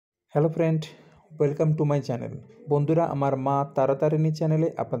Hello friend, welcome to my channel. বন্ধুরা, আমার মা তারাতারিণী চ্যানেলে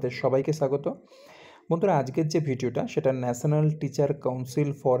আপনাদের সবাইকে স্বাগত। বন্ধুরা, আজকের যে ভিডিওটা সেটা national teacher council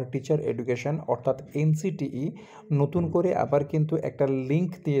for teacher education অর্থাৎ এনসিটিই নতুন করে আবার কিন্তু একটা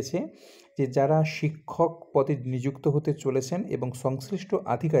লিঙ্ক দিয়েছে যে যারা শিক্ষক পদে নিযুক্ত হতে চলেছেন এবং সংশ্লিষ্ট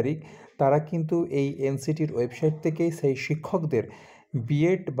আধিকারিক তারা কিন্তু এই এনসিটির ওয়েবসাইট থেকে সেই শিক্ষকদের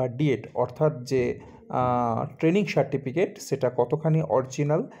বিএড বা ডিএড অর্থাৎ যে ট্রেনিং সার্টিফিকেট সেটা কতখানি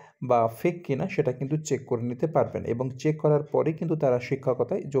অরিজিনাল বা ফেক কিনা সেটা কিন্তু চেক করে নিতে পারবেন এবং চেক করার পরে কিন্তু তারা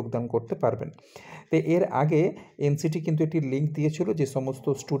শিক্ষকতায় যোগদান করতে পারবেন। তো এর আগে এনসিটি কিন্তু একটি লিঙ্ক দিয়েছিল যে সমস্ত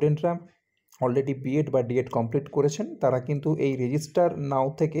স্টুডেন্টরা অলরেডি বিএড বা ডিএড কমপ্লিট করেছেন তারা কিন্তু এই রেজিস্টার নাও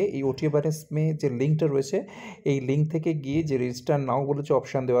থেকে এই ওটিএমে যে লিঙ্কটা রয়েছে এই লিঙ্ক থেকে গিয়ে যে রেজিস্টার নাও বলে যে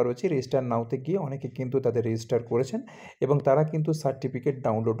অপশান দেওয়া রয়েছে রেজিস্টার নাওতে গিয়ে অনেকে কিন্তু তাদের রেজিস্টার করেছেন এবং তারা কিন্তু সার্টিফিকেট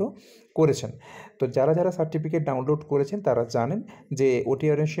ডাউনলোডও করেছেন। তো যারা যারা সার্টিফিকেট ডাউনলোড করেছেন তারা জানেন যে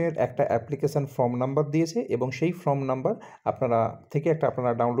ওটিআরএসের একটা অ্যাপ্লিকেশান ফর্ম নাম্বার দিয়েছে এবং সেই ফর্ম নাম্বার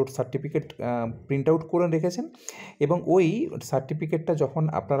আপনারা ডাউনলোড সার্টিফিকেট প্রিন্ট আউট করে রেখেছেন এবং ওই সার্টিফিকেটটা যখন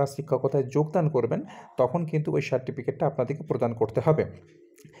আপনারা শিক্ষকতায় যোগদান করবেন তখন কিন্তু ওই সার্টিফিকেটটা আপনাদেরকে প্রদান করতে হবে।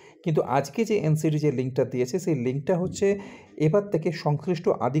 কিন্তু আজকে যে এনসিটি যে লিঙ্কটা দিয়েছে সেই লিঙ্কটা হচ্ছে এবার থেকে সংশ্লিষ্ট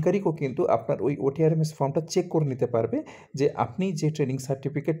আধিকারিকও কিন্তু আপনার ওই ওটিআরএমএস ফর্মটা চেক করে নিতে পারবে যে আপনি যে ট্রেনিং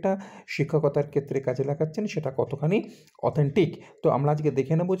সার্টিফিকেটটা শিক্ষকতার ক্ষেত্রে কাজে লাগাচ্ছেন সেটা কতখানি অথেন্টিক। তো আমরা আজকে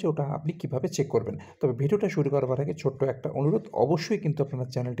দেখে নেবো যে ওটা আপনি কীভাবে চেক করবেন। তবে ভিডিওটা শুরু করবার আগে ছোট্ট একটা অনুরোধ, অবশ্যই কিন্তু আপনারা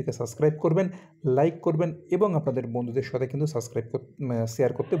চ্যানেলটিকে সাবস্ক্রাইব করবেন, লাইক করবেন এবং আপনাদের বন্ধুদের সাথে কিন্তু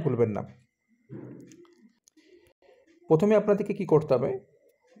শেয়ার করতে ভুলবেন না। প্রথমে আপনাদেরকে কী করতে হবে,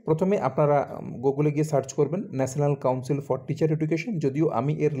 প্রথমে আপনারা গুগলে গিয়ে সার্চ করবেন national council for teacher education, যদিও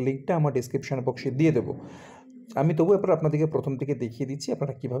আমি এর লিঙ্কটা আমার ডিসক্রিপশন বক্সে দিয়ে দেবো। আমি তবু এবার আপনাদেরকে প্রথম থেকে দেখিয়ে দিচ্ছি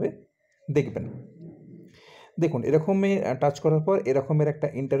আপনারা কীভাবে দেখবেন। দেখুন, এরকমই টাচ করার পর এরকমের একটা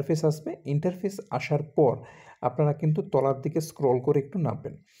ইন্টারফেস আসবে। ইন্টারফেস আসার পর আপনারা কিন্তু তলার দিকে স্ক্রল করে একটু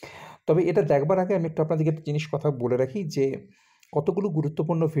নামবেন। তবে এটা দেখবার আগে আমি একটু আপনাদেরকে একটা জিনিস কথা বলে রাখি যে কতগুলো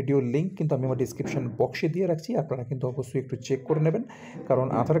গুরুত্বপূর্ণ ভিডিওর লিঙ্ক কিন্তু আমি আমার ডিসক্রিপশন বক্সে দিয়ে রাখছি, আপনারা কিন্তু অবশ্যই একটু চেক করে নেবেন। কারণ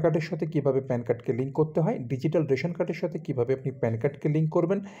আধার কার্ডের সাথে কীভাবে প্যান কার্ডকে লিঙ্ক করতে হয়, ডিজিটাল রেশন কার্ডের সাথে কীভাবে আপনি প্যান কার্ডকে লিঙ্ক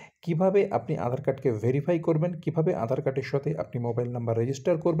করবেন, কীভাবে আপনি আধার কার্ডকে ভেরিফাই করবেন, কীভাবে আধার কার্ডের সাথে আপনি মোবাইল নাম্বার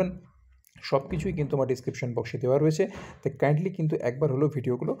রেজিস্টার করবেন, সব কিছুই কিন্তু আমার ডিসক্রিপশন বক্সে দেওয়া রয়েছে। তো কাইন্ডলি কিন্তু একবার হলো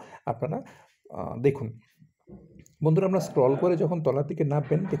ভিডিওগুলো আপনারা দেখুন। বন্ধুরা, আমরা স্ক্রল করে যখন তলার দিকে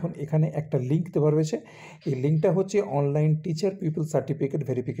নামবেন দেখুন এখানে একটা লিঙ্ক দেওয়া রয়েছে। এই লিঙ্কটা হচ্ছে online teacher people certificate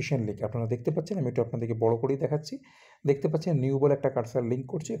verification link. আপনারা দেখতে পাচ্ছেন, আমি একটু আপনাদেরকে বড় করেই দেখাচ্ছি। দেখতে পাচ্ছেন নিউ বলে একটা কার্সার লিঙ্ক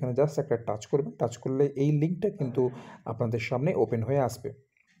করছে, এখানে জাস্ট একটা টাচ করবেন। টাচ করলে এই লিঙ্কটা কিন্তু আপনাদের সামনে ওপেন হয়ে আসবে।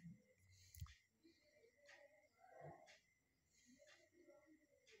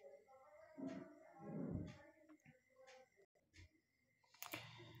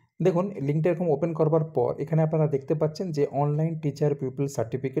 দেখুন, লিঙ্কটা এরকম ওপেন করবার পর এখানে আপনারা দেখতে পাচ্ছেন যে online teacher people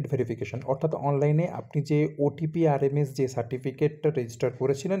certificate verification, অর্থাৎ অনলাইনে আপনি যে ওটিপিআরএমএস যে সার্টিফিকেটটা রেজিস্টার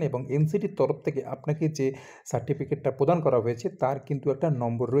করেছিলেন এবং এনসিটির তরফ থেকে আপনাকে যে সার্টিফিকেটটা প্রদান করা হয়েছে তার কিন্তু একটা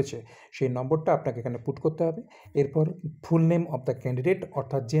নম্বর রয়েছে। সেই নম্বরটা আপনাকে এখানে পুট করতে হবে। এরপর full name of the candidate,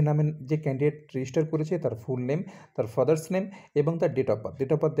 অর্থাৎ যে ক্যান্ডিডেট রেজিস্টার করেছে তার ফুল নেম, তার ফাদার্স নেম এবং তার ডেট অফ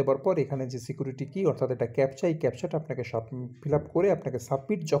বার্থ দেওয়ার পর এখানে যে সিকিউরিটি কি অর্থাৎ এটা ক্যাপচা, এই ক্যাপচাটা আপনাকে ফিল আপ করে আপনাকে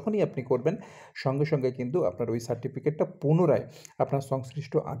সাবমিট যখনই আপনি করবেন সঙ্গে সঙ্গে কিন্তু আপনার ওই সার্টিফিকেটটা পুনরায় আপনার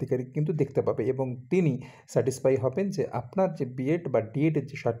সংশ্লিষ্ট আধিকারিক কিন্তু দেখতে পাবে এবং তিনি স্যাটিসফাই হবেন যে আপনার যে বিএড বা ডিএডের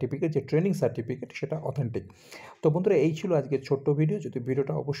যে সার্টিফিকেট, যে ট্রেনিং সার্টিফিকেট সেটা অথেন্টিক। তো বন্ধুরা, এই ছিল আজকের ছোট্ট ভিডিও। যদি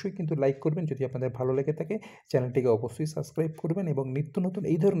ভিডিওটা অবশ্যই কিন্তু লাইক করবেন, যদি আপনাদের ভালো লেগে থাকে চ্যানেলটিকে অবশ্যই সাবস্ক্রাইব করবেন এবং নিত্য নতুন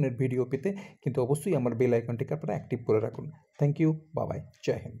এই ধরনের ভিডিও পেতে কিন্তু অবশ্যই আমার বেল আইকনটিকে আপনারা অ্যাক্টিভ করে রাখুন। Thank you, bye bye,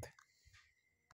 Joy Hind.